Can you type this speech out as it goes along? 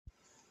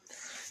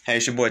Hey,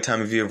 it's your boy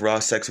Tommy V of Raw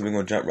Sex, and we're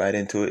gonna jump right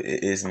into it.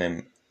 It is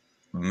an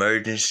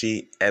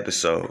emergency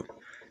episode.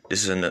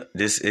 This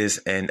is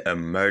an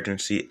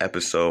emergency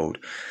episode.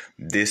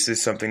 This is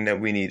something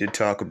that we need to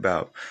talk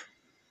about.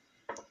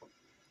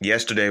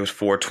 Yesterday was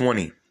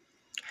 420.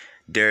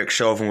 Derek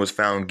Chauvin was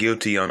found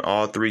guilty on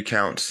all 3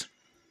 counts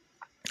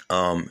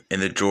in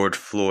the George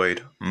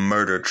Floyd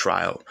murder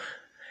trial.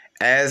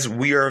 As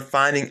we are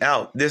finding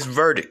out this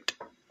verdict,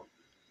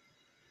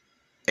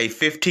 a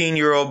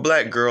 15-year-old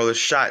black girl is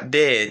shot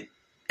dead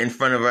in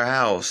front of her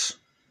house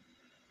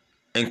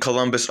in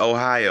Columbus,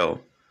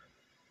 Ohio.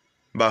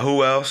 By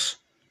who else?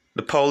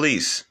 The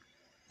police.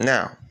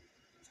 Now,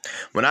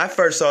 when I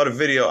first saw the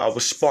video, I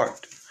was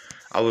sparked.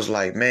 I was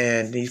like,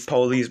 man, these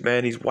police,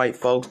 man, these white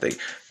folks, they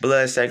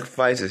blood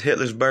sacrifice is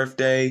Hitler's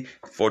birthday.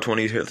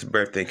 420 is Hitler's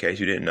birthday, in case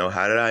you didn't know.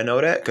 How did I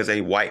know that? Because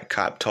a white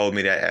cop told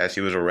me that as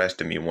he was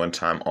arresting me one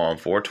time on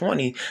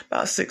 420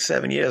 about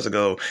 6-7 years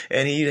ago.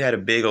 And he had a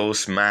big old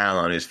smile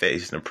on his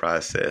face in the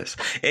process.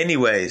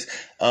 Anyways,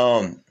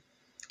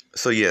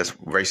 so yes,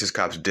 racist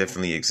cops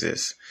definitely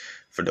exist.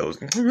 For those,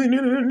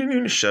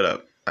 shut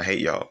up. I hate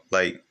y'all.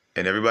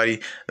 And everybody,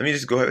 let me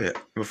just go ahead.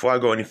 Before I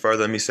go any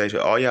further, let me say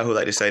to all y'all who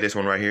like to say this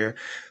one right here,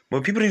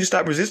 well, people need to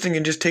stop resisting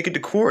and just take it to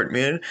court,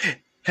 man.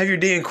 Have your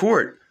day in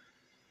court.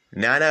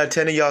 9 out of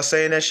 10 of y'all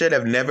saying that shit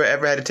have never,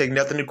 ever had to take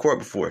nothing to court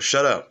before.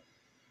 Shut up.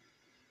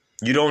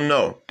 You don't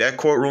know. That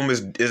courtroom is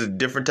a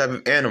different type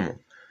of animal.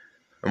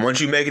 And once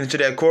you make it into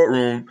that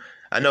courtroom,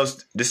 I know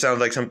this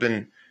sounds like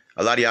something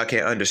a lot of y'all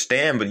can't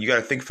understand, but you got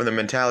to think from the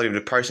mentality of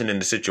the person in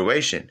the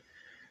situation.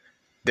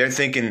 They're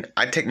thinking,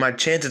 I take my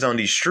chances on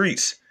these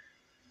streets,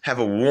 have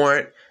a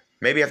warrant,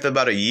 maybe after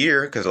about a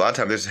year, because a lot of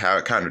times this is how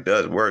it kind of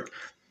does work.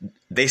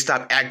 They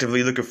stop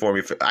actively looking for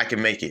me if I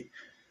can make it.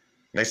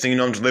 Next thing you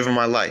know, I'm just living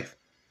my life.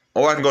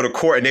 Or I can go to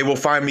court and they will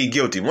find me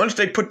guilty. Once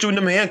they put you in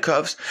them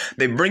handcuffs,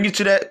 they bring you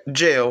to that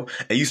jail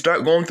and you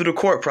start going through the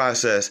court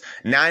process.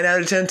 9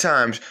 out of 10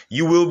 times,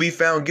 you will be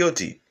found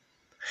guilty.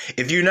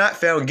 If you're not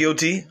found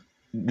guilty,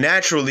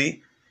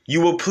 naturally,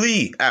 you will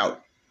plea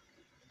out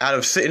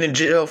of sitting in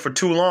jail for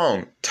too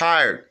long,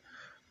 tired.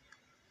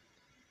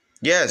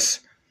 Yes,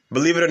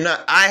 believe it or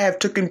not, I have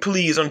taken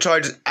pleas on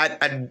charges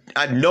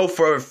I know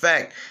for a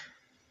fact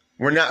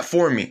were not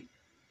for me.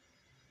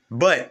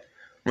 But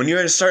when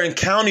you're in certain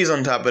counties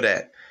on top of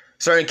that,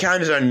 certain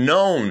counties are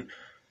known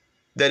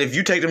that if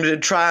you take them to the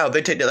trial,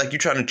 they take that like you're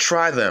trying to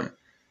try them.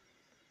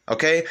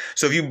 Okay?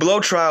 So if you blow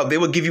trial, they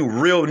will give you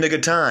real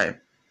nigga time.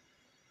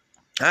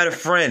 I had a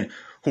friend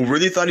who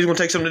really thought he was going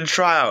to take something to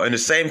trial in the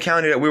same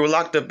county that we were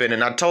locked up in.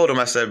 And I told him,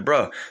 I said,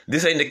 bro,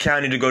 this ain't the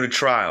county to go to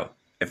trial.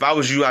 If I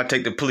was you, I'd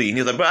take the plea. And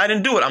he was like, bro, I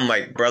didn't do it. I'm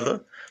like,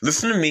 brother,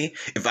 listen to me.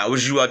 If I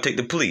was you, I'd take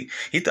the plea.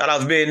 He thought I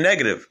was being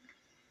negative.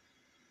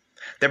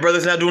 That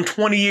brother's now doing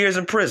 20 years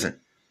in prison.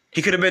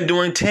 He could have been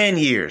doing 10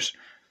 years.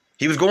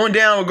 He was going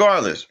down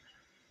regardless.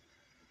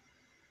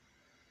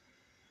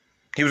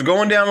 He was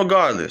going down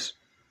regardless.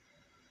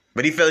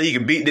 But he felt he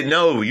could beat the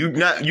no. You're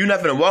not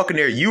gonna walk in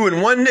there. You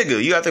and one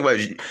nigga. You gotta think about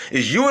it.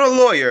 Is you and a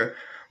lawyer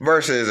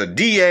versus a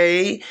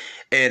DA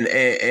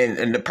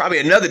and probably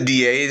another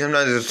DA.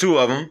 Sometimes there's 2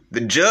 of them.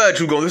 The judge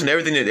who gonna listen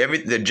to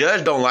everything. The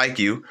judge don't like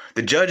you.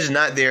 The judge is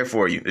not there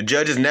for you. The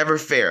judge is never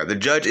fair. The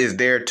judge is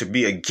there to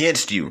be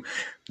against you.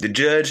 The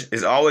judge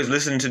is always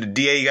listening to the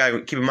DA. You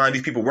gotta keep in mind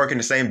these people work in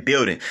the same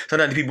building.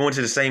 Sometimes these people went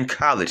to the same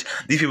college.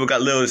 These people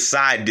got little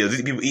side deals.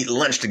 These people eat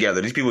lunch together.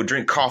 These people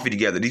drink coffee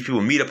together. These people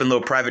meet up in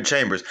little private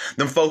chambers.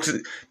 Them folks,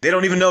 they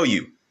don't even know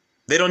you.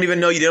 They don't even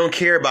know you. They don't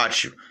care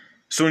about you.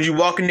 As soon as you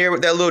walk in there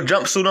with that little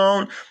jumpsuit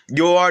on,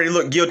 you already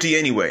look guilty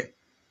anyway.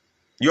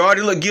 You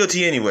already look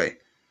guilty anyway.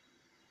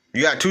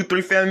 You got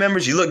 2-3 family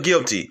members, you look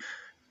guilty.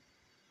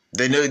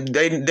 They're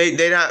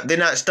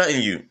not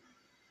stunting you.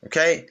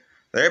 Okay?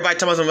 Everybody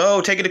telling them, oh,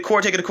 take it to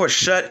court, take it to court.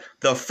 Shut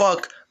the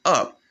fuck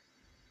up.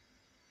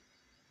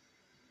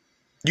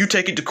 You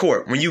take it to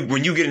court when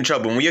you get in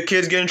trouble. When your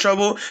kids get in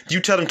trouble,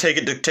 you tell them take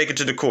it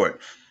to the court.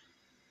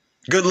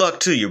 Good luck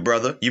to you,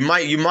 brother. You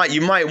might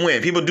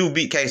win. People do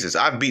beat cases.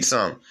 I've beat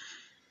some.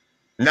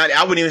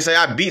 I wouldn't even say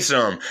I beat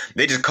some.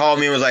 They just called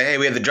me and was like, hey,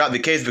 we have to drop the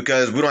case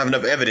because we don't have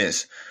enough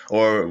evidence.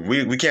 Or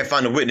we can't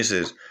find the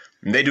witnesses.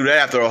 And they do that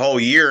after a whole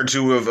year or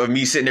 2 of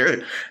me sitting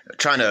there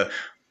trying to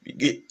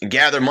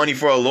gather money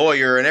for a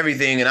lawyer and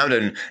everything, and I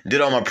done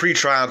did all my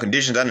pre-trial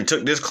conditions. I done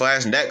took this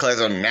class and that class,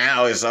 and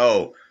now it's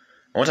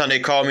one time they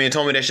called me and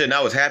told me that shit, and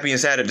I was happy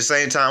and sad at the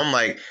same time. I'm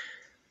like,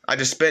 I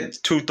just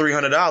spent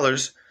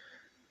 $200-$300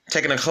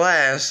 taking a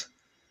class.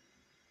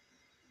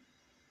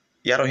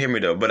 Y'all don't hear me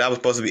though, but I was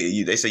supposed to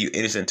be. They say you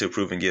innocent until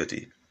proven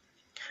guilty.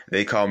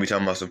 They called me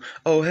talking about some.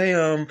 Oh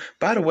hey,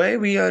 by the way,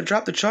 we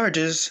dropped the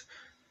charges.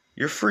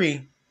 You're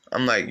free.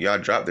 I'm like, y'all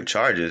dropped the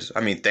charges. I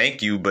mean,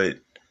 thank you, but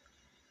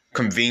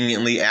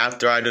conveniently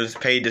after I just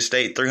paid the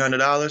state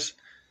 $300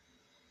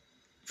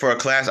 for a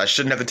class I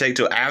shouldn't have to take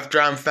till after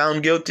I'm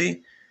found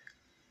guilty.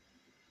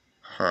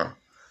 Huh?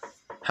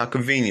 How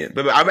convenient.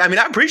 But I mean,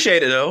 I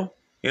appreciate it though,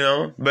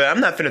 But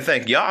I'm not finna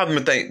thank y'all. I'm gonna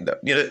thank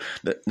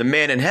the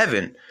man in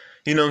heaven.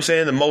 You know what I'm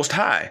saying? The Most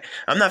High.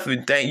 I'm not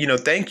finna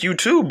thank you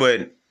too.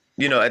 But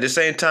at the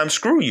same time,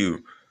 screw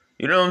you.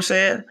 You know what I'm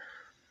saying?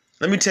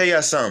 Let me tell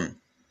y'all something.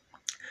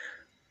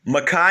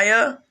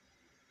 Ma'Khia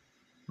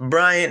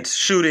Bryant's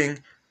shooting,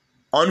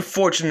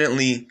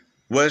 unfortunately,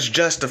 was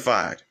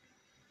justified.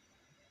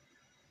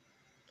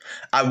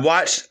 I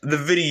watched the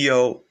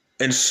video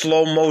in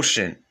slow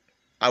motion.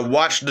 I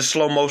watched the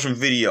slow motion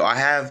video. I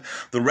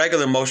have the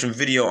regular motion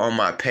video on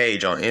my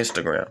page on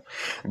Instagram.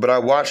 But I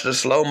watched the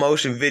slow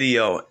motion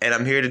video, and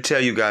I'm here to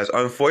tell you guys,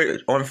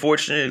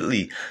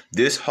 unfortunately,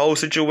 this whole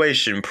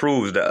situation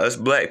proves that us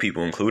black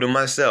people, including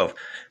myself,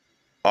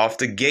 off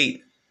the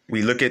gate,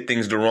 we look at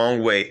things the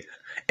wrong way.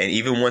 And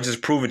even once it's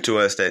proven to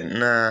us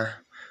that,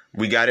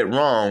 we got it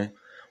wrong,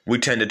 we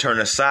tend to turn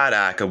a side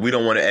eye because we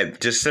don't want to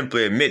just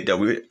simply admit that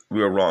we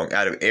were wrong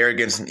out of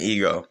arrogance and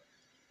ego.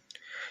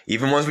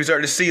 Even once we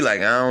start to see, I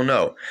don't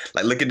know.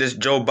 Look at this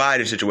Joe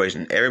Biden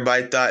situation.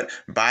 Everybody thought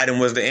Biden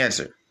was the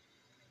answer.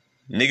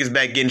 Niggas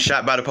back getting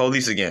shot by the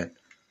police again.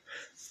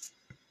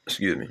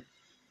 Excuse me.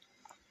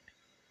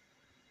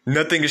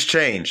 Nothing has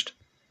changed.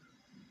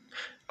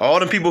 All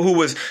the people who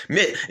was,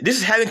 this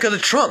is happening because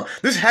of Trump.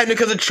 This is happening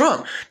because of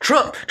Trump.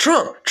 Trump.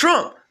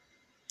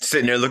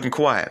 Sitting there looking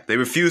quiet. They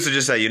refuse to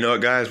just say, you know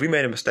what, guys, we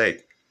made a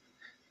mistake.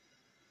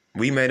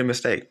 We made a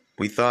mistake.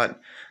 We thought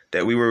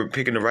that we were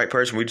picking the right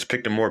person. We just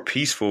picked a more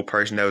peaceful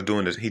person that was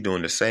doing this. He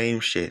doing the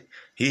same shit.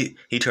 He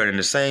turning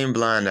the same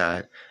blind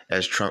eye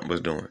as Trump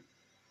was doing.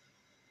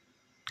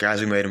 Guys,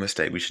 we made a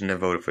mistake. We shouldn't have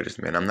voted for this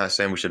man. I'm not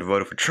saying we should have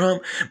voted for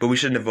Trump, but we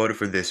shouldn't have voted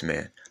for this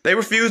man. They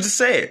refuse to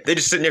say it. They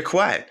just sitting there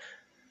quiet.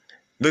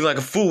 Looking like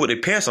a fool with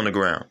their pants on the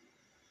ground.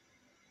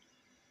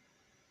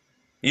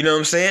 You know what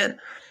I'm saying?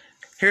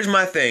 Here's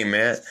my thing,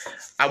 man.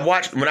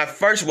 When I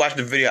first watched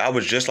the video, I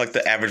was just like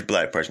the average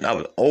black person. I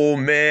was, oh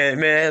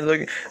man,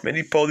 look, man,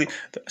 these police.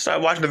 I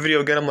started watching the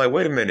video again. I'm like,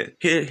 wait a minute.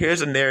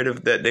 Here's a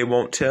narrative that they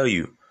won't tell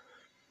you.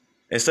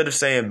 Instead of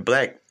saying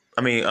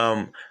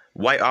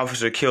white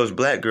officer kills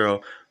black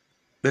girl,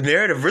 the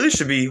narrative really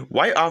should be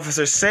white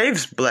officer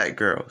saves black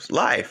girl's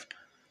life.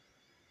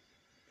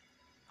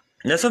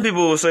 Now some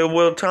people will say,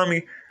 well,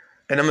 Tommy,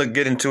 and I'm gonna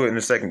get into it in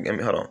a second.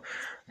 Hold on.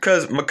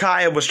 Because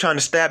Ma'Khia was trying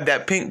to stab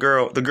that pink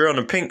girl, the girl in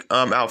the pink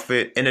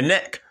outfit, in the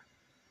neck.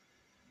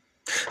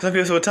 Some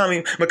people say, well,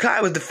 Tommy,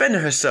 Ma'Khia was defending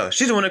herself.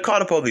 She's the one that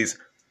called the police.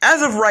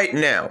 As of right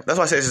now, that's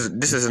why I say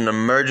this is an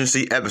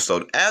emergency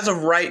episode. As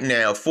of right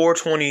now,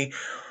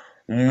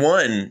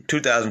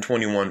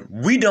 4/21/2021,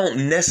 we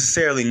don't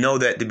necessarily know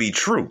that to be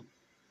true.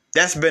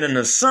 That's been an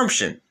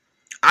assumption.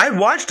 I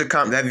watched the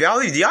comment.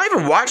 Y'all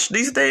even watch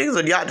these things?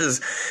 Or y'all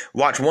just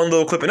watch one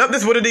little clip and,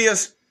 this is what it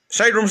is.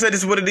 Shade Room said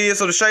this is what it is,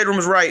 so the Shade Room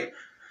is right.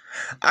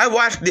 I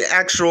watched the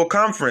actual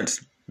conference.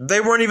 They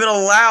weren't even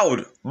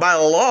allowed by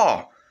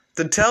law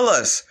to tell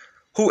us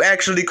who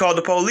actually called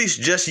the police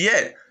just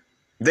yet.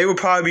 They will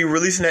probably be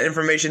releasing that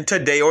information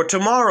today or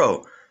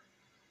tomorrow.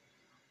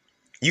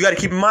 You got to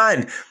keep in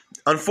mind,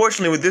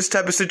 unfortunately, with this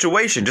type of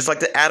situation, just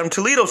like the Adam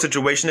Toledo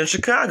situation in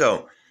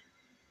Chicago,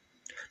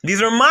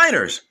 these are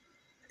minors.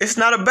 It's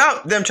not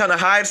about them trying to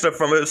hide stuff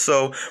from us.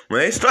 So when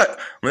they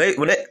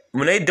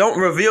don't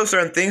reveal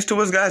certain things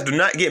to us, guys, do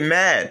not get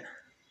mad.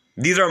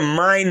 These are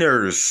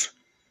minors.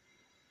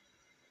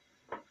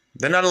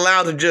 They're not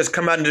allowed to just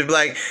come out and just be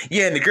like,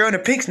 yeah, and the girl in the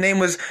pink's name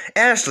was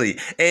Ashley,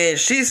 and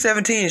she's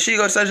 17, she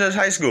goes to such and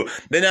such high school.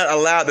 They're not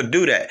allowed to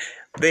do that.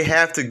 They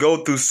have to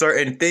go through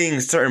certain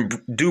things, certain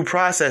due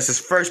processes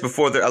first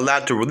before they're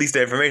allowed to release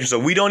the information. So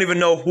we don't even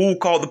know who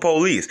called the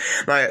police.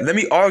 Now, let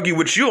me argue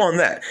with you on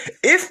that.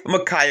 If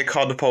Ma'Khia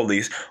called the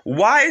police,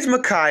 why is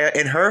Ma'Khia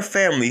and her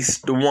family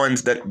the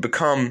ones that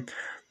become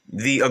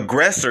the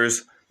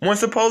aggressors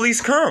once the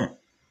police come?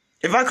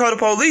 If I call the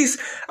police,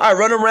 I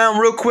run around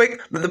real quick,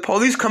 let the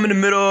police come in the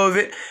middle of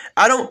it.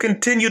 I don't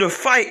continue to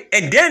fight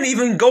and then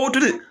even go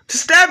to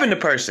stabbing the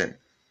person.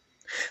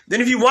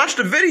 Then if you watch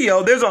the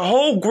video, there's a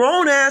whole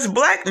grown-ass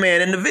black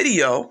man in the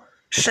video.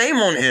 Shame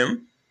on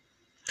him.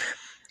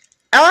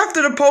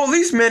 After the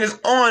policeman is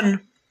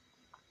on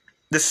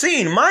the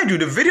scene, mind you,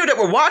 the video that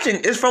we're watching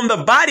is from the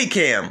body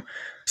cam.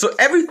 So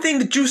everything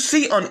that you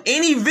see on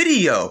any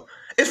video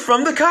is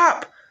from the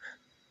cop.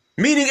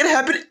 Meaning it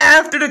happened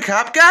after the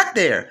cop got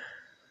there.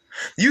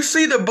 You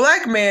see the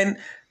black man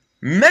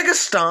mega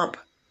stomp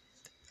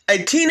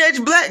a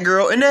teenage black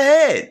girl in the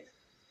head.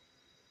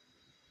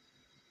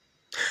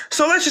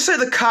 So let's just say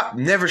the cop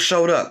never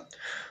showed up.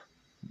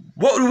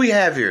 What do we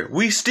have here?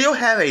 We still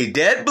have a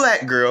dead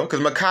black girl, because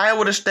Ma'Khia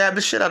would have stabbed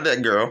the shit out of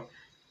that girl.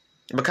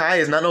 Ma'Khia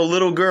is not no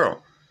little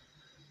girl.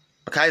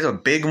 Ma'Khia is a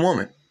big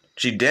woman.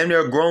 She damn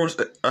near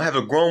have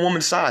a grown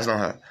woman's size on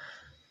her.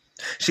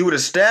 She would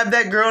have stabbed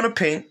that girl in the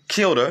pink,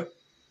 killed her.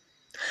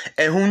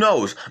 And who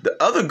knows?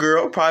 The other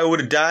girl probably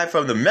would have died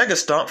from the mega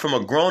stomp from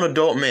a grown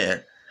adult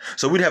man.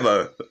 So we'd have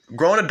a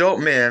grown adult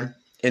man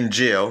in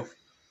jail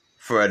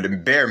for the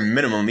bare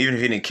minimum, even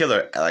if he didn't kill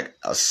her, like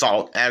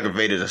assault,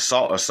 aggravated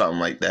assault or something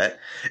like that.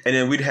 And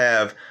then we'd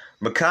have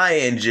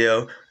Ma'Khia in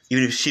jail,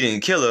 even if she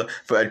didn't kill her,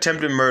 for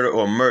attempted murder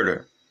or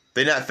murder.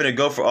 They're not finna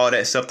go for all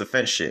that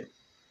self-defense shit.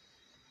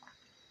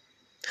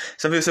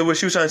 Some people say, well,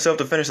 she was trying to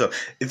self-defend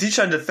herself. If you're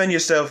trying to defend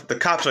yourself, the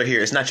cops are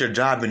here. It's not your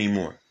job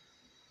anymore.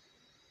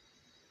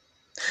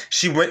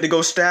 She went to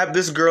go stab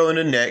this girl in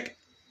the neck.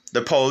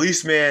 The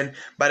policeman,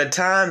 by the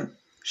time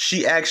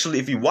she actually,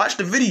 if you watch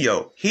the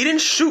video, he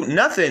didn't shoot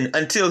nothing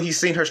until he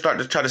seen her start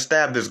to try to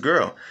stab this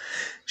girl.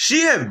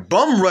 She had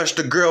bum rushed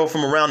the girl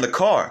from around the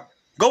car.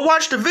 Go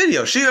watch the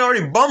video. She had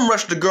already bum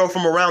rushed the girl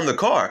from around the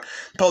car.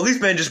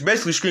 Policeman just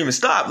basically screaming,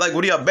 stop. Like,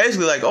 what are y'all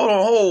basically like,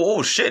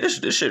 oh shit,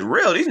 this shit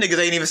real. These niggas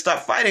ain't even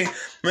stopped fighting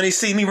when they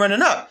see me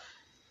running up.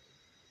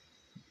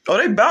 Oh,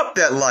 they bout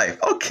that life.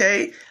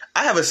 Okay,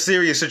 I have a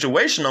serious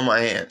situation on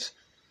my hands.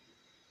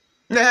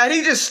 Now, had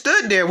he just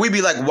stood there, we'd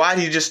be like, why'd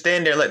he just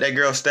stand there and let that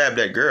girl stab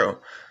that girl?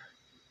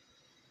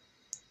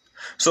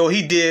 So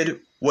he did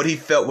what he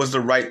felt was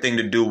the right thing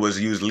to do, was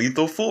use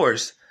lethal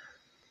force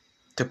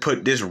to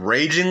put this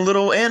raging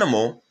little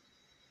animal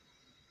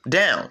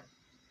down.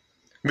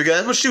 Because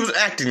that's what she was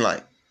acting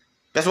like.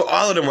 That's what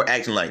all of them were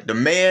acting like. The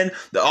man,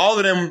 all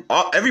of them,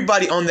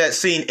 everybody on that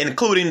scene,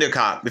 including the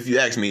cop, if you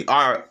ask me,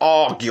 are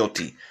all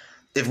guilty.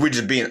 If we're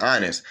just being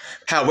honest.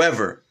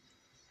 However,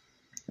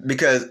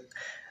 because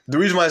the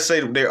reason why I say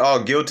they're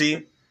all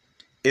guilty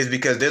is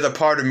because there's a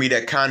part of me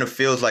that kind of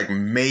feels like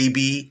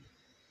maybe,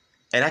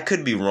 and I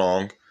could be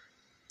wrong,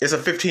 it's a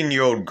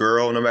 15-year-old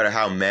girl, no matter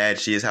how mad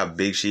she is, how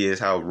big she is,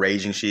 how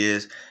raging she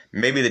is,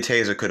 maybe the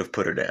taser could have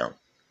put her down.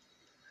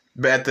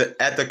 But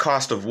at the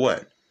cost of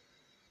what?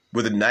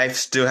 Would the knife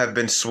still have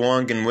been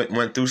swung and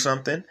went through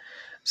something?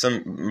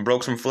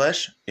 Broke some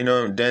flesh? You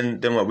know,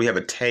 then what? We have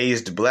a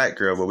tased black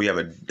girl, but we have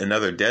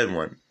another dead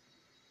one.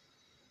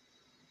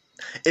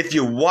 If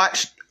you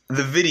watch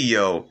the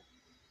video,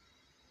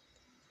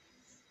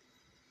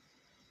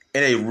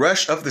 in a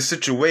rush of the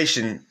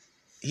situation,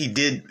 he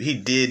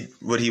did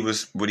what he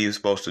was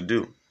supposed to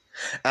do.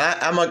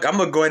 I'm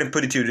gonna go ahead and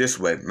put it to you this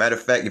way. Matter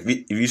of fact,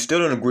 if you still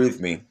don't agree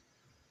with me,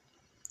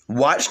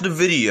 watch the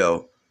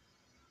video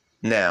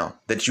now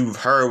that you've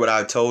heard what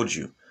I told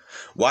you.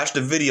 Watch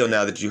the video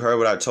now that you heard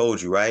what I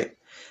told you, right?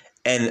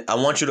 And I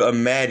want you to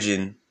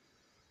imagine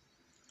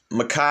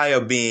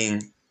Ma'Khia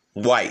being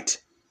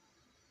white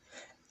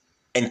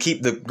and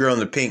keep the girl in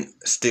the pink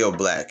still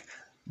black.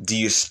 Do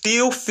you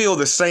still feel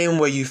the same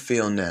way you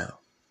feel now?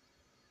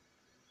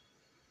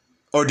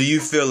 Or do you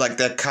feel like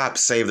that cop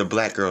saved a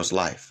black girl's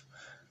life?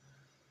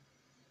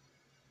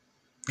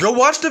 Go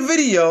watch the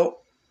video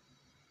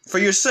for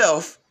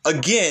yourself.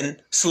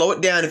 Again, slow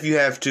it down if you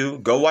have to.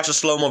 Go watch a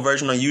slow-mo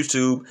version on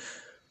YouTube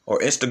or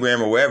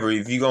Instagram or wherever.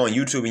 If you go on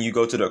YouTube and you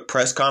go to the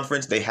press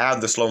conference, they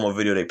have the slow-mo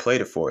video. They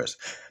played it for us.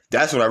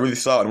 That's when I really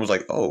saw it and was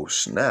like, oh,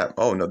 snap.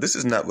 Oh, no, this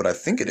is not what I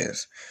think it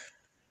is.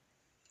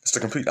 It's the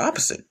complete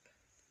opposite.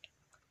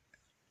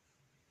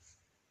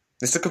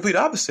 It's the complete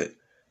opposite.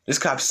 This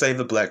cop saved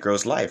the black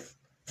girl's life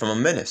from a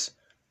menace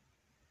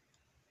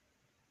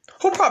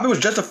who probably was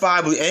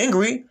justifiably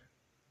angry.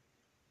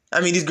 I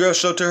mean, these girls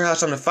showed to her house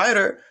trying to fight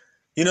her.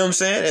 You know what I'm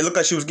saying? It looked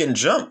like she was getting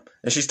jumped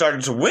and she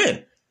started to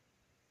win.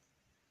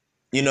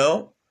 You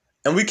know?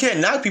 And we can't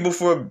knock people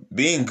for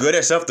being good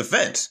at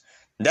self-defense.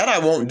 That I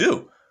won't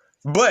do.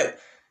 But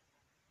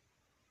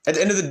at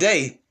the end of the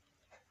day,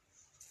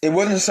 it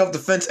wasn't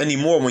self-defense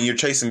anymore when you're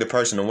chasing the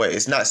person away.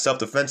 It's not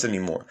self-defense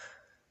anymore.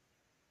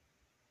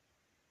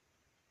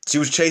 She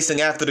was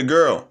chasing after the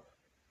girl.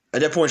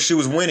 At that point, she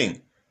was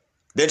winning.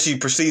 Then she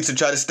proceeds to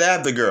try to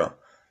stab the girl.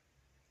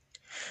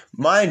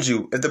 Mind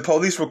you, if the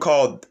police were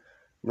called,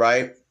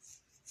 right,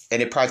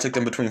 and it probably took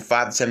them between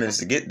 5 to 10 minutes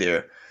to get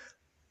there,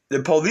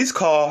 the police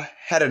call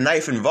had a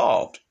knife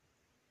involved.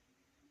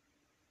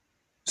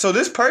 So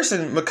this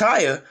person,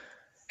 Ma'Khia,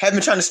 had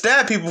been trying to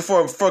stab people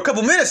for a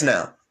couple minutes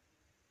now.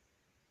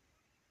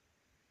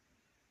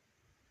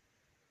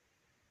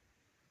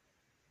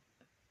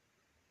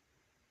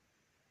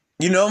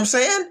 You know what I'm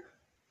saying?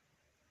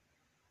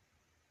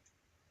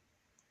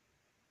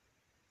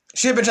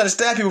 She had been trying to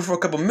stab people for a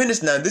couple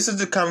minutes now. This is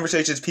the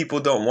conversations people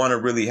don't want to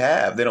really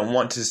have. They don't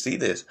want to see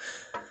this.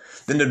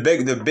 Then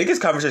the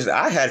biggest conversation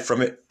I had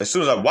from it, as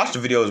soon as I watched the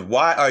video, is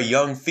why are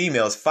young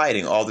females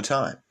fighting all the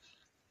time?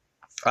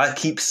 I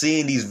keep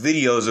seeing these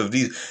videos of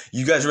these.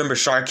 You guys remember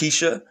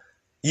Sharkeisha?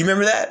 You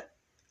remember that?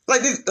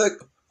 Like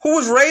who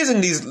was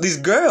raising these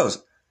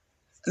girls?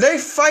 They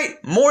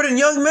fight more than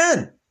young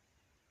men.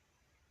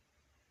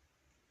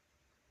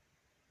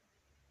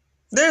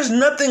 There's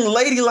nothing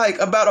ladylike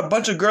about a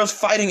bunch of girls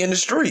fighting in the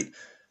street.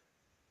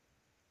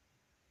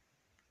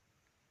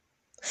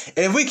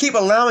 And if we keep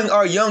allowing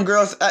our young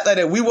girls to act like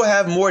that, we will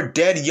have more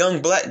dead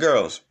young black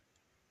girls.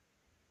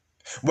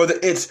 Whether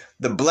it's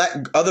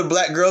the other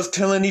black girls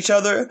killing each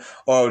other,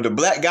 or the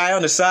black guy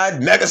on the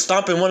side mega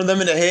stomping one of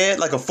them in the head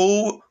like a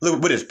fool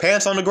with his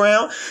pants on the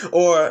ground,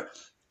 or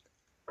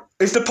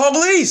it's the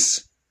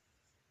police.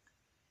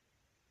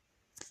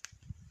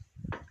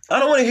 I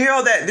don't want to hear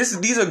all that.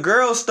 These are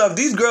girl stuff.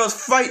 These girls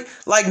fight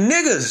like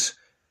niggas.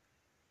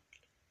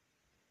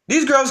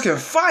 These girls can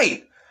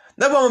fight.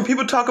 That's why when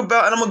people talk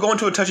about, and I'm going to go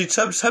into a touchy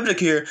subject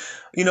here,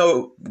 you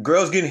know,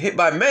 girls getting hit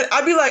by men,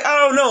 I'd be like, I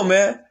don't know,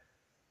 man.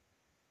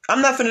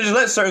 I'm not finna just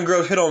let certain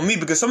girls hit on me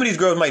because some of these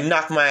girls might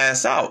knock my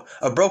ass out.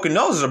 A broken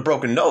nose is a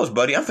broken nose,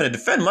 buddy. I'm finna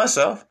defend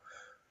myself.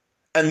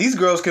 And these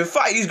girls can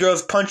fight. These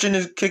girls punching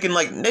and kicking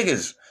like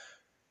niggas.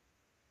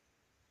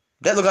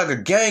 That looked like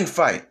a gang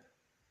fight.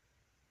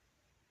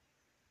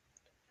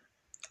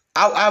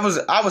 I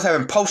was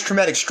having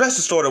post-traumatic stress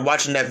disorder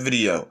watching that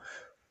video.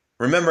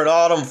 Remembering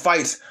all them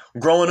fights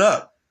growing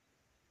up.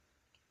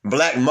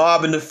 Black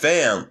Mob and the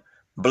Fam.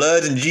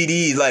 Bloods and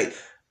GDs. Like,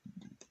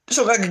 this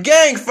looked like a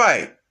gang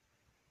fight.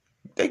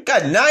 They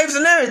got knives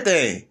and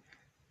everything.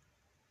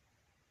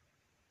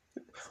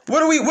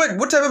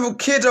 What type of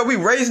kids are we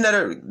raising that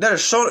are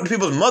showing up to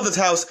people's mother's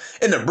house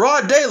in the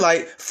broad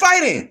daylight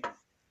fighting?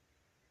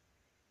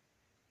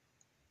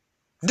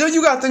 Then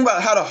you gotta think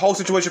about how the whole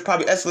situation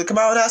probably escalated. Come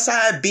on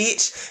outside,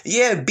 bitch.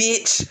 Yeah,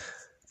 bitch.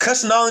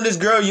 Cussing all in this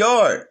girl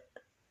yard.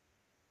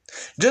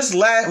 Was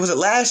it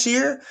last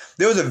year?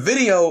 There was a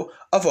video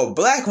of a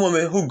black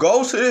woman who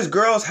goes to this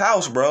girl's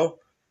house, bro.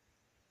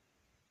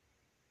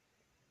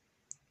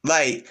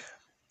 Like,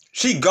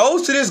 she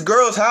goes to this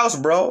girl's house,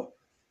 bro.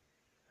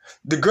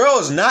 The girl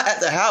is not at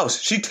the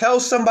house. She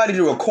tells somebody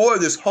to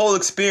record this whole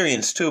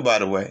experience too, by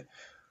the way.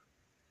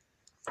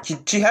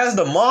 She has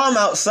the mom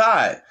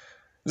outside.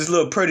 This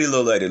pretty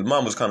little lady. The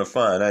mom was kind of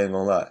fine, I ain't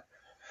gonna lie.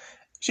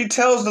 She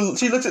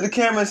looks at the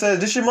camera and says,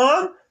 "This your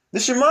mom?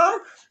 This your mom?"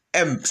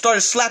 And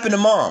started slapping the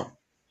mom.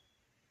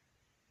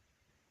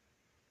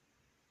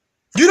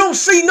 You don't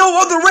see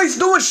no other race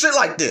doing shit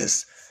like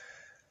this.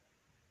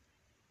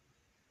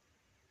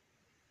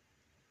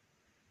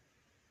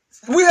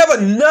 We have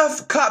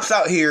enough cops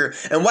out here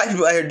and white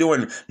people out here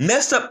doing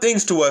messed up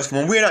things to us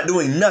when we're not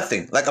doing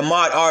nothing. Like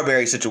Ahmaud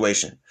Arbery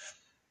situation.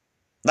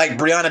 Like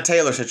Breonna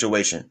Taylor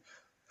situation.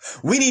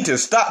 We need to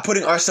stop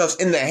putting ourselves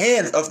in the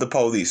hands of the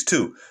police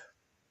too.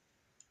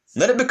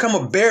 Let it become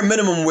a bare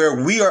minimum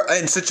where we are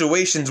in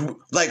situations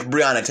like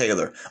Breonna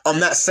Taylor. I'm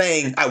not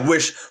saying I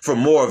wish for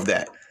more of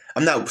that.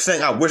 I'm not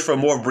saying I wish for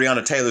more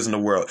Breonna Taylors in the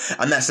world.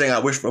 I'm not saying I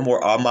wish for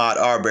more Ahmaud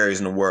Arbery's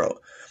in the world.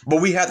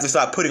 But we have to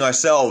stop putting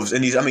ourselves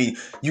in these. I mean,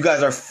 you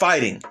guys are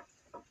fighting.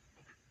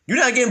 You're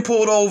not getting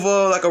pulled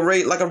over like a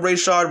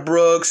Rayshard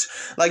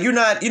Brooks. Like you're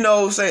not,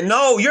 saying,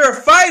 no, you're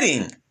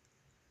fighting.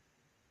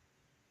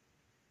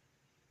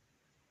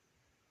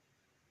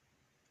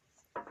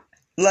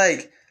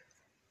 Like,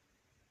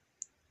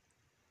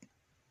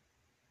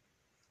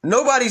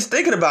 nobody's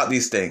thinking about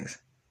these things.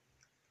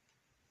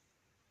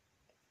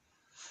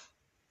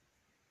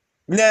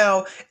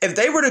 Now, if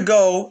they were to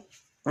go,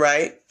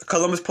 right,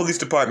 Columbus Police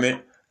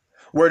Department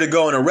were to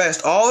go and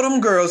arrest all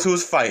them girls who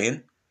was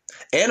fighting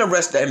and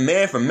arrest that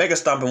man for mega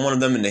stomping one of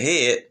them in the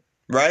head,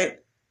 right?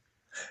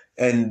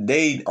 And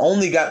they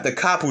only got the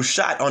cop who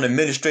shot on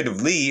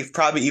administrative leave,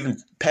 probably even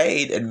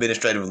paid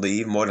administrative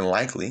leave, more than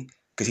likely,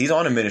 because he's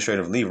on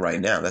administrative leave right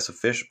now. That's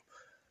official.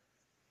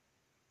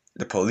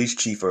 The police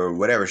chief or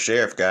whatever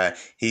sheriff guy,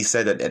 he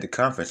said that at the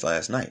conference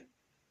last night.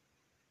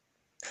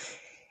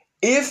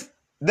 If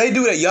they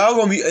do that, y'all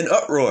gonna be in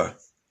uproar.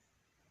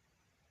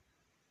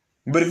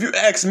 But if you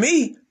ask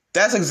me,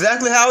 that's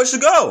exactly how it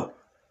should go.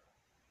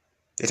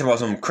 They talking about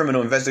some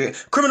criminal investigation.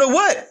 Criminal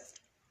what?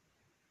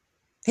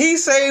 He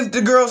saved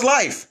the girl's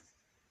life.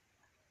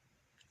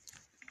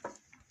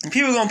 And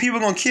people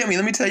gonna kill me.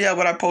 Let me tell y'all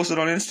what I posted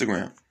on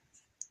Instagram.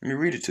 Let me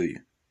read it to you.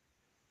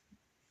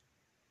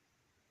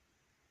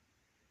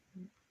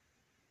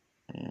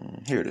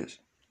 Here it is.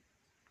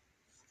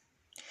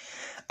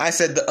 I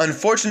said the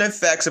unfortunate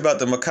facts about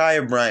the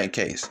Ma'Khia Bryant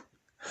case.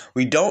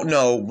 We don't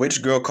know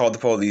which girl called the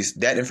police.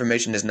 That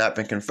information has not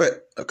been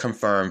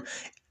confirmed.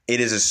 It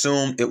is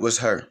assumed it was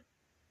her.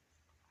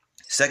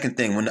 Second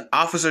thing, when the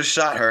officer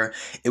shot her,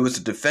 it was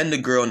to defend the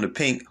girl in the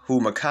pink who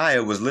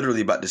Ma'Khia was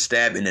literally about to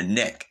stab in the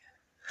neck.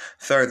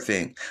 Third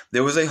thing,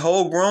 there was a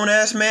whole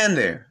grown-ass man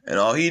there, and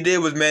all he did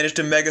was manage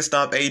to mega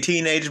stomp a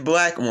teenage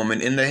black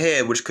woman in the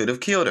head, which could have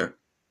killed her.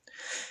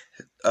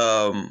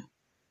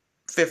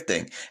 Fifth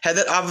thing, had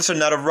that officer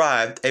not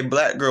arrived, a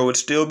black girl would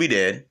still be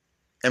dead,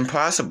 and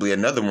possibly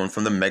another one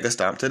from the mega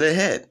stomp to the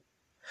head.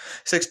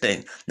 Sixth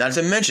thing, not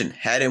to mention,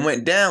 had it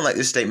went down like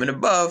the statement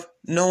above,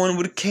 no one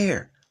would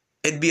care.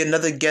 It'd be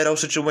another ghetto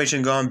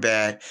situation gone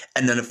bad,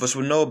 and none of us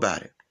would know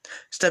about it.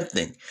 Seventh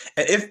thing,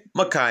 and if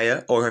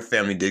Ma'Khia or her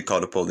family did call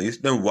the police,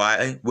 then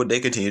why would they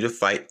continue to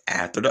fight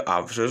after the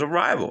officer's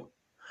arrival?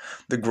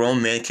 The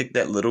grown man kicked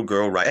that little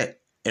girl right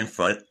in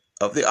front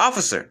of the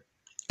officer.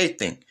 Eighth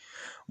thing,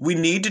 we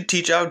need to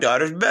teach our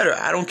daughters better.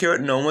 I don't care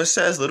what no one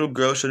says. Little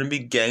girls shouldn't be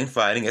gang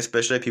fighting,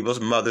 especially at people's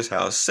mother's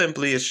house.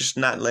 Simply, it's just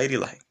not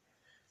ladylike.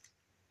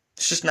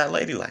 It's just not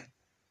ladylike.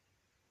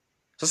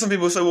 So some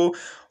people say, well,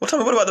 tell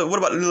me, what about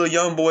the little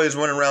young boys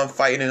running around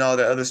fighting and all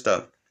that other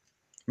stuff?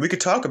 We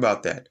could talk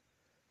about that.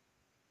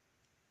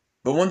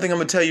 But one thing I'm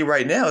going to tell you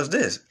right now is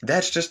this.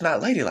 That's just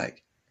not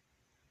ladylike.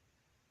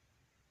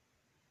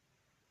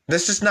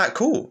 That's just not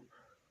cool.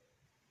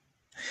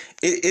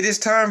 It is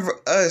time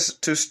for us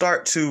to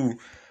start to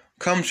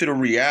come to the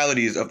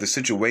realities of the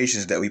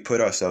situations that we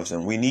put ourselves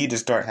in. We need to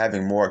start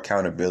having more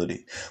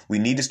accountability. We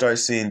need to start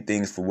seeing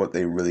things for what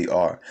they really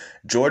are.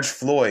 George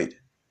Floyd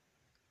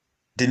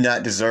did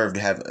not deserve to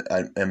have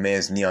a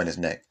man's knee on his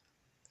neck.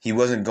 He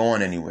wasn't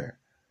going anywhere.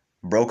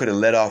 Bro could have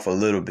let off a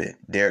little bit,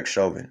 Derek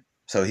Chauvin.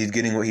 So he's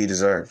getting what he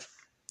deserved.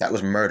 That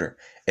was murder.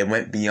 It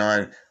went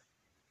beyond,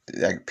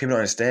 like, people don't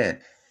understand.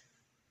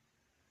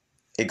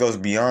 It goes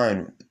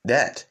beyond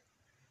that.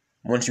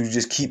 Once you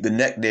just keep the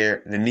neck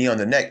there, the knee on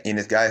the neck, and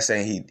this guy is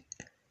saying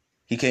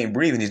he can't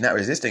breathe and he's not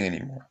resisting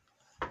anymore.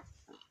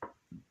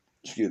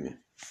 Excuse me.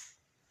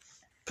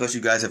 Plus,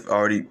 you guys have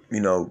already,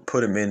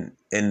 put him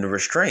in the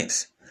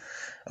restraints.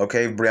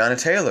 Okay,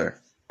 Breonna Taylor.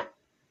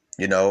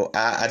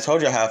 I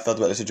told you how I felt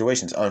about the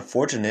situation. It's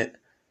unfortunate,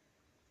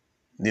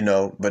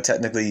 but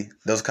technically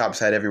those cops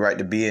had every right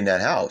to be in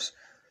that house.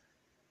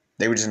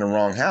 They were just in the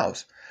wrong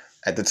house.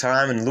 At the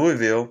time in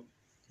Louisville,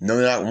 no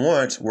knock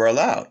warrants were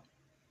allowed.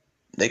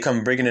 They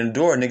come breaking in the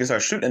door, niggas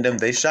start shooting at them,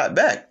 they shot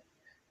back.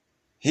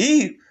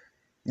 He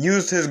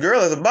used his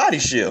girl as a body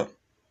shield.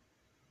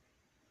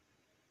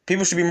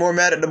 People should be more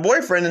mad at the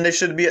boyfriend than they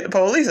should be at the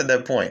police at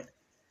that point.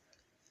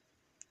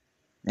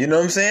 You know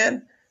what I'm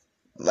saying?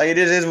 Like, it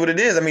is what it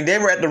is. I mean, they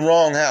were at the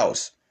wrong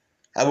house.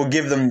 I will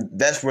give them,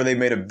 that's where they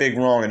made a big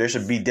wrong, and there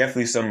should be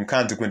definitely some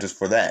consequences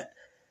for that.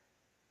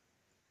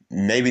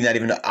 Maybe not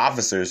even the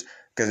officers,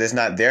 because it's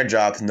not their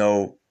job to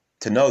know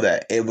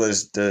that. It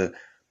was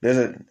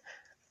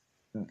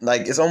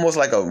it's almost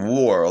like a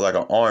war or like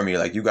an army.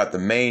 Like, you got the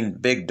main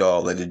big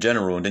dog, like the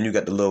general, and then you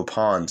got the little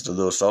pawns, the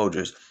little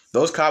soldiers.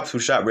 Those cops who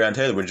shot Breonna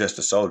Taylor were just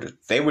the soldiers.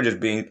 They were just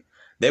doing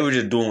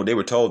what they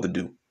were told to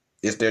do.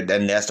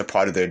 And that's the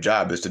part of their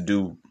job, is to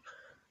do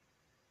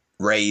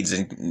raids.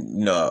 And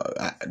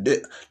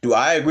do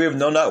I agree with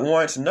no knock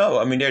warrants? No.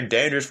 I mean, they're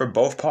dangerous for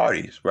both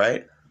parties,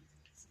 right?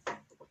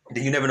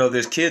 Then you never know if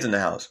there's kids in the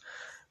house.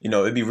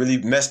 It'd be really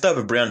messed up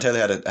if Breonna Taylor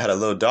had a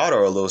little daughter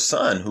or a little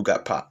son who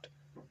got popped.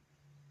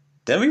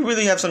 Then we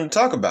really have something to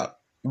talk about.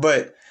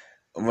 But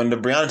when the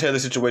Breonna Taylor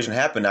situation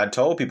happened, I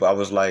told people, I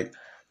was like,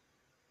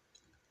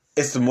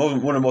 it's one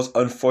of the most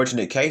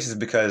unfortunate cases,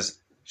 because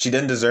she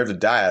didn't deserve to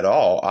die at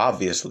all,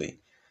 obviously.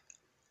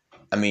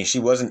 I mean, she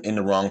wasn't in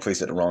the wrong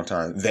place at the wrong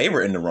time. They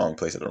were in the wrong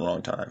place at the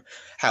wrong time.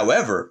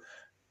 However,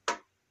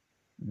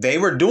 they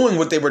were doing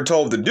what they were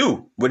told to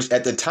do, which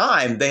at the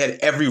time they had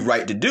every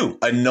right to do,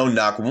 a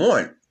no-knock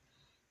warrant.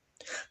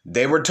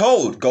 They were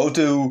told, go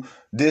to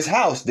this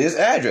house, this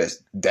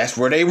address. That's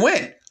where they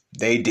went.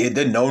 They did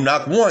the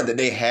no-knock warrant that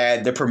they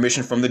had the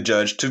permission from the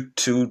judge to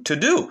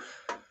do.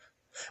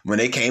 When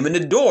they came in the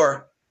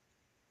door,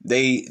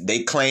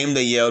 they claimed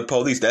they yelled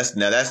police. That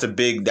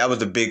was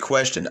the big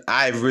question.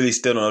 I really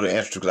still don't know the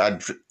answer to,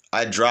 because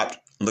I dropped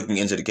looking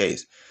into the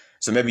case.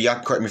 So maybe y'all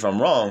can correct me if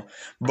I'm wrong.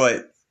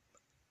 But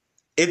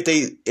if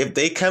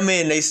they come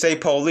in, they say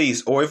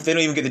police, or if they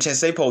don't even get the chance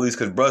to say police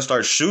because bro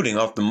starts shooting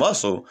off the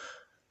muscle,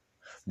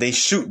 they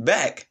shoot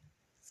back,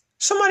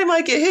 somebody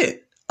might get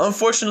hit.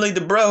 Unfortunately,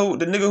 the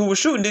nigga who was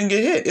shooting didn't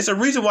get hit. It's a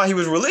reason why he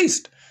was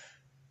released.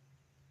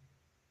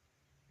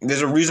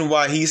 There's a reason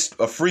why he's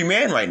a free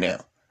man right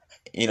now.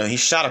 He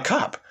shot a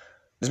cop.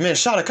 This man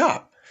shot a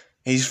cop.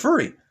 He's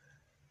free.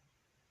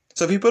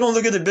 So people don't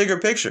look at the bigger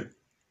picture.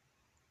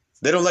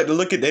 They don't like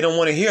to they don't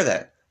want to hear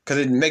that, because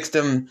it makes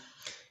them,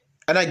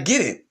 and I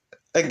get it.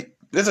 Like,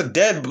 there's a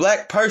dead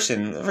black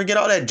person. Forget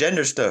all that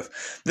gender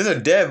stuff. There's a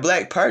dead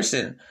black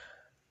person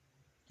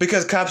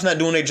because cops not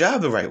doing their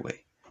job the right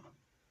way.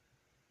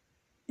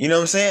 You know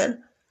what I'm saying?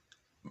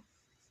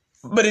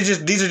 But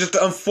these are just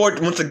the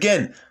unfortunate, once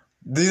again,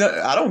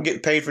 I don't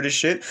get paid for this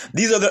shit.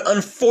 These are the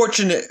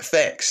unfortunate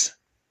facts.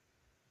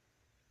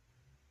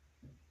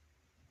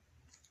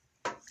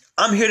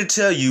 I'm here to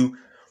tell you,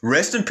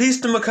 rest in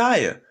peace to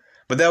Ma'Khia,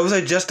 but that was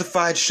a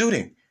justified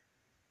shooting.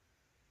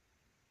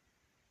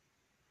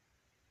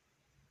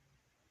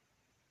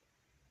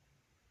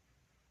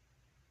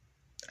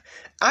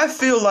 I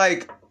feel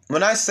like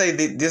when I say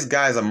that this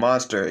guy's a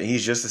monster,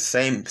 he's just the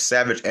same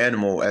savage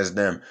animal as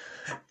them.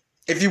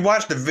 If you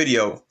watch the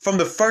video, from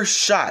the first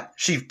shot,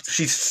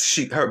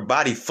 her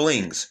body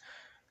flings.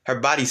 Her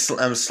body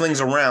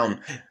slings around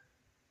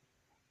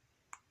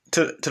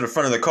to the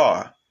front of the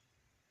car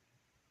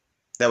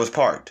that was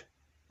parked,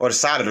 or the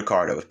side of the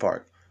car that was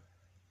parked.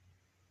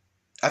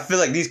 I feel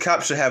like these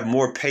cops should have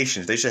more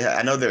patience. They should have,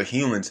 I know they're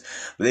humans,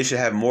 but they should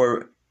have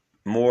more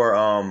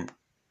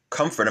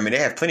comfort. I mean, they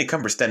have plenty of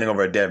comfort standing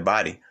over a dead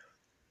body.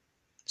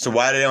 So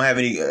why they don't have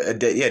any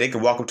they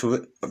can walk up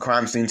to a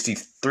crime scene, see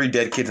 3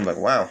 dead kids, and be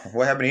like, wow,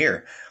 what happened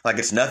here? Like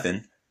it's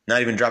nothing.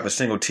 Not even drop a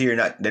single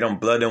tear.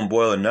 Blood don't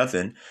boil or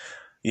nothing.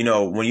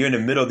 When you're in the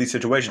middle of these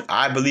situations,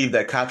 I believe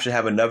that cops should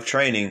have enough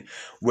training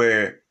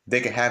where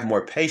they can have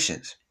more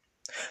patience.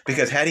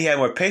 Because had he had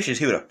more patience,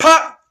 he would have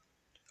pop.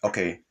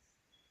 Okay,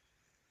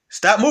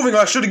 stop moving or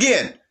I'll shoot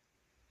again.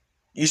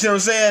 You see what I'm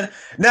saying?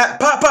 Not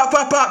pop, pop,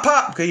 pop, pop,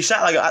 pop. Because he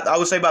shot, like, I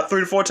would say about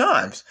 3 to 4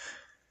 times.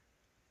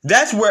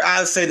 That's where I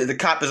would say that the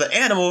cop is an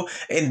animal,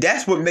 and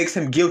that's what makes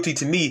him guilty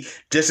to me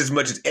just as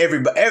much as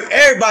everybody.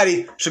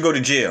 Everybody should go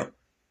to jail.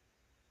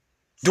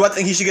 Do I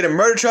think he should get a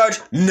murder charge?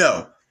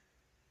 No.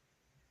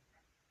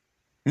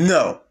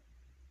 No.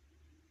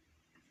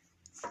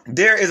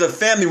 There is a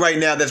family right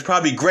now that's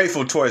probably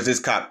grateful towards this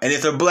cop, and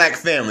it's a black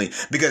family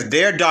because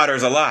their daughter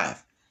is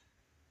alive.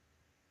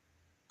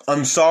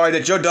 I'm sorry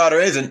that your daughter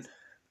isn't,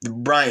 the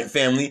Bryant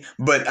family,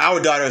 but our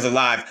daughter is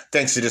alive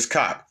thanks to this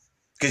cop.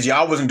 Because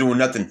y'all wasn't doing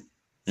nothing.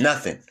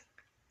 Nothing.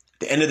 At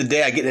the end of the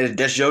day, I get that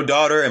that's your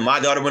daughter and my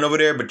daughter went over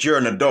there, but you're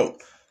an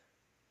adult.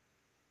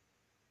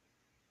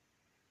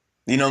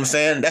 You know what I'm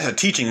saying? That's a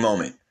teaching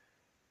moment.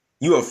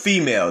 You a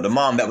female, the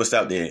mom that was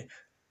out there.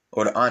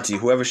 Or the auntie,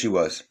 whoever she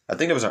was. I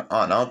think it was her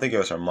aunt. I don't think it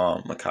was her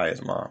mom,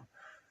 Ma'Khia's mom.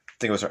 I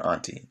think it was her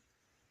auntie.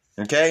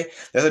 Okay?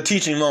 That's a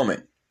teaching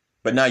moment.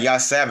 But now y'all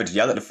savage.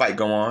 Y'all let the fight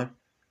go on.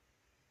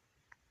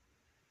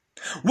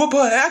 Whoop her.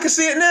 I can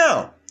see it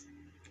now.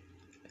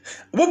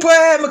 Whoop her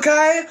ass,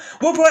 Ma'Khia.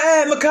 Whoop her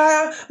ass,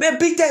 Ma'Khia. Man,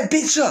 beat that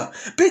bitch up.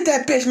 Beat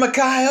that bitch,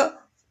 Ma'Khia.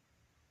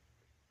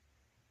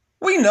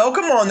 We know.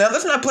 Come on now.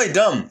 Let's not play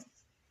dumb.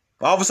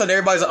 All of a sudden,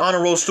 everybody's an honor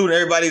roll student.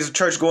 Everybody's a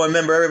church-going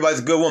member.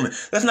 Everybody's a good woman.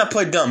 Let's not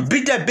play dumb.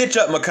 Beat that bitch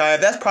up,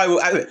 Ma'Khia. That's probably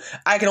what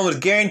I can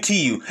almost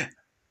guarantee you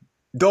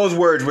those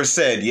words were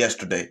said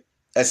yesterday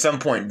at some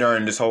point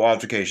during this whole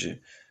altercation.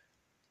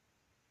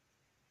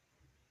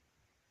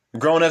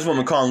 Grown-ass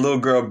woman calling little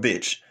girl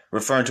bitch,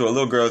 referring to a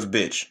little girl's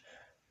bitch.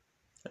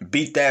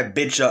 Beat that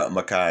bitch up,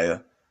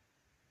 Ma'Khia.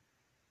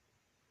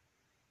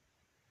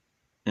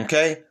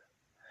 Okay?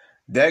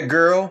 That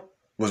girl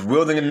was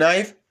wielding a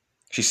knife.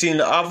 She seen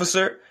the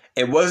officer.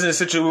 It wasn't a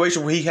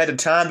situation where he had the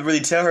time to really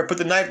tell her, put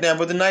the knife down,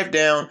 put the knife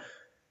down.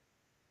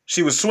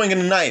 She was swinging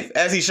the knife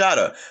as he shot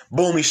her.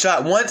 Boom, he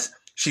shot once,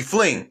 she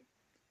fling.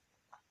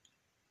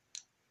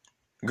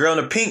 Girl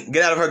in the pink,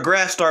 get out of her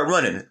grass, start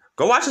running.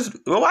 Go watch this,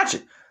 go watch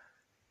it.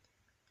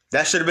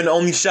 That should have been the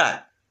only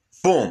shot.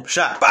 Boom,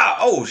 shot. Bow,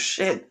 oh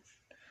shit.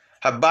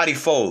 Her body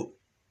fold.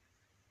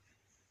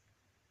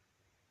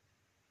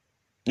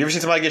 You ever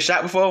seen somebody get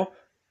shot before?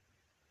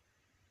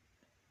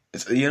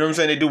 You know what I'm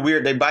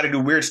saying? Their body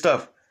do weird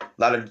stuff a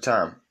lot of the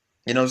time.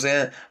 You know what I'm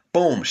saying?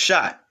 Boom,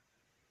 shot.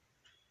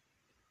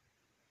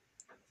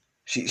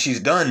 She's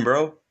done,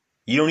 bro.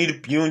 You don't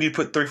need to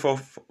put 3,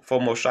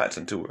 4 more shots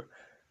into her.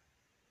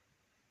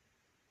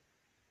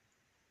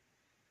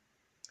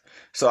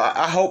 So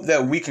I hope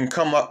that we can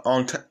come out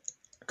on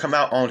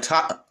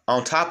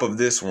top of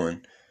this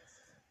one,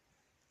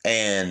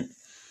 and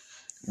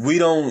we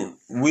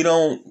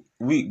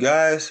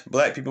guys,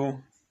 black people,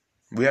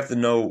 we have to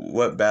know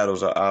what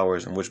battles are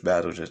ours and which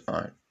battles just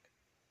aren't.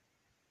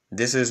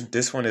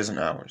 This one isn't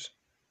ours.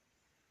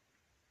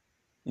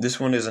 This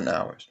one isn't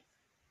ours.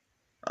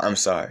 I'm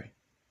sorry.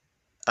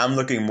 I'm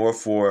looking more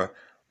for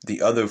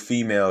the other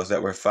females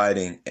that were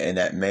fighting and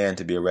that man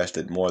to be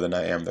arrested more than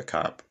I am the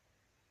cop.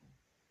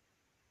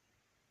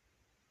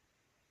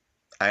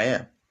 I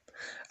am.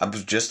 I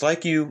was just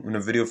like you when the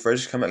video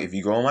first came out. If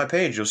you go on my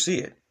page, you'll see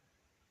it.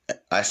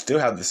 I still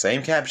have the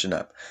same caption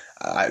up.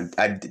 I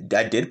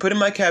did put in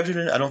my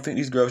caption, I don't think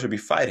these girls should be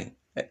fighting.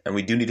 And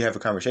we do need to have a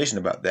conversation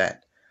about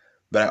that.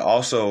 But I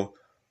also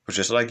was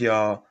just like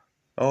y'all.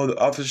 Oh, the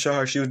officer shot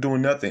her. She was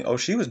doing nothing. Oh,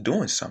 she was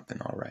doing something,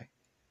 all right.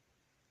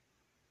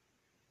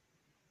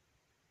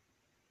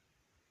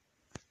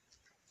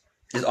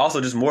 It's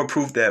also just more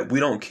proof that we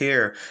don't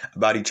care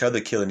about each other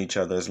killing each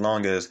other as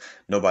long as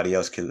nobody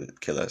else kill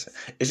us.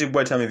 It's your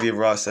boy Tommy V.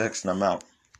 Raw Sex, and I'm out.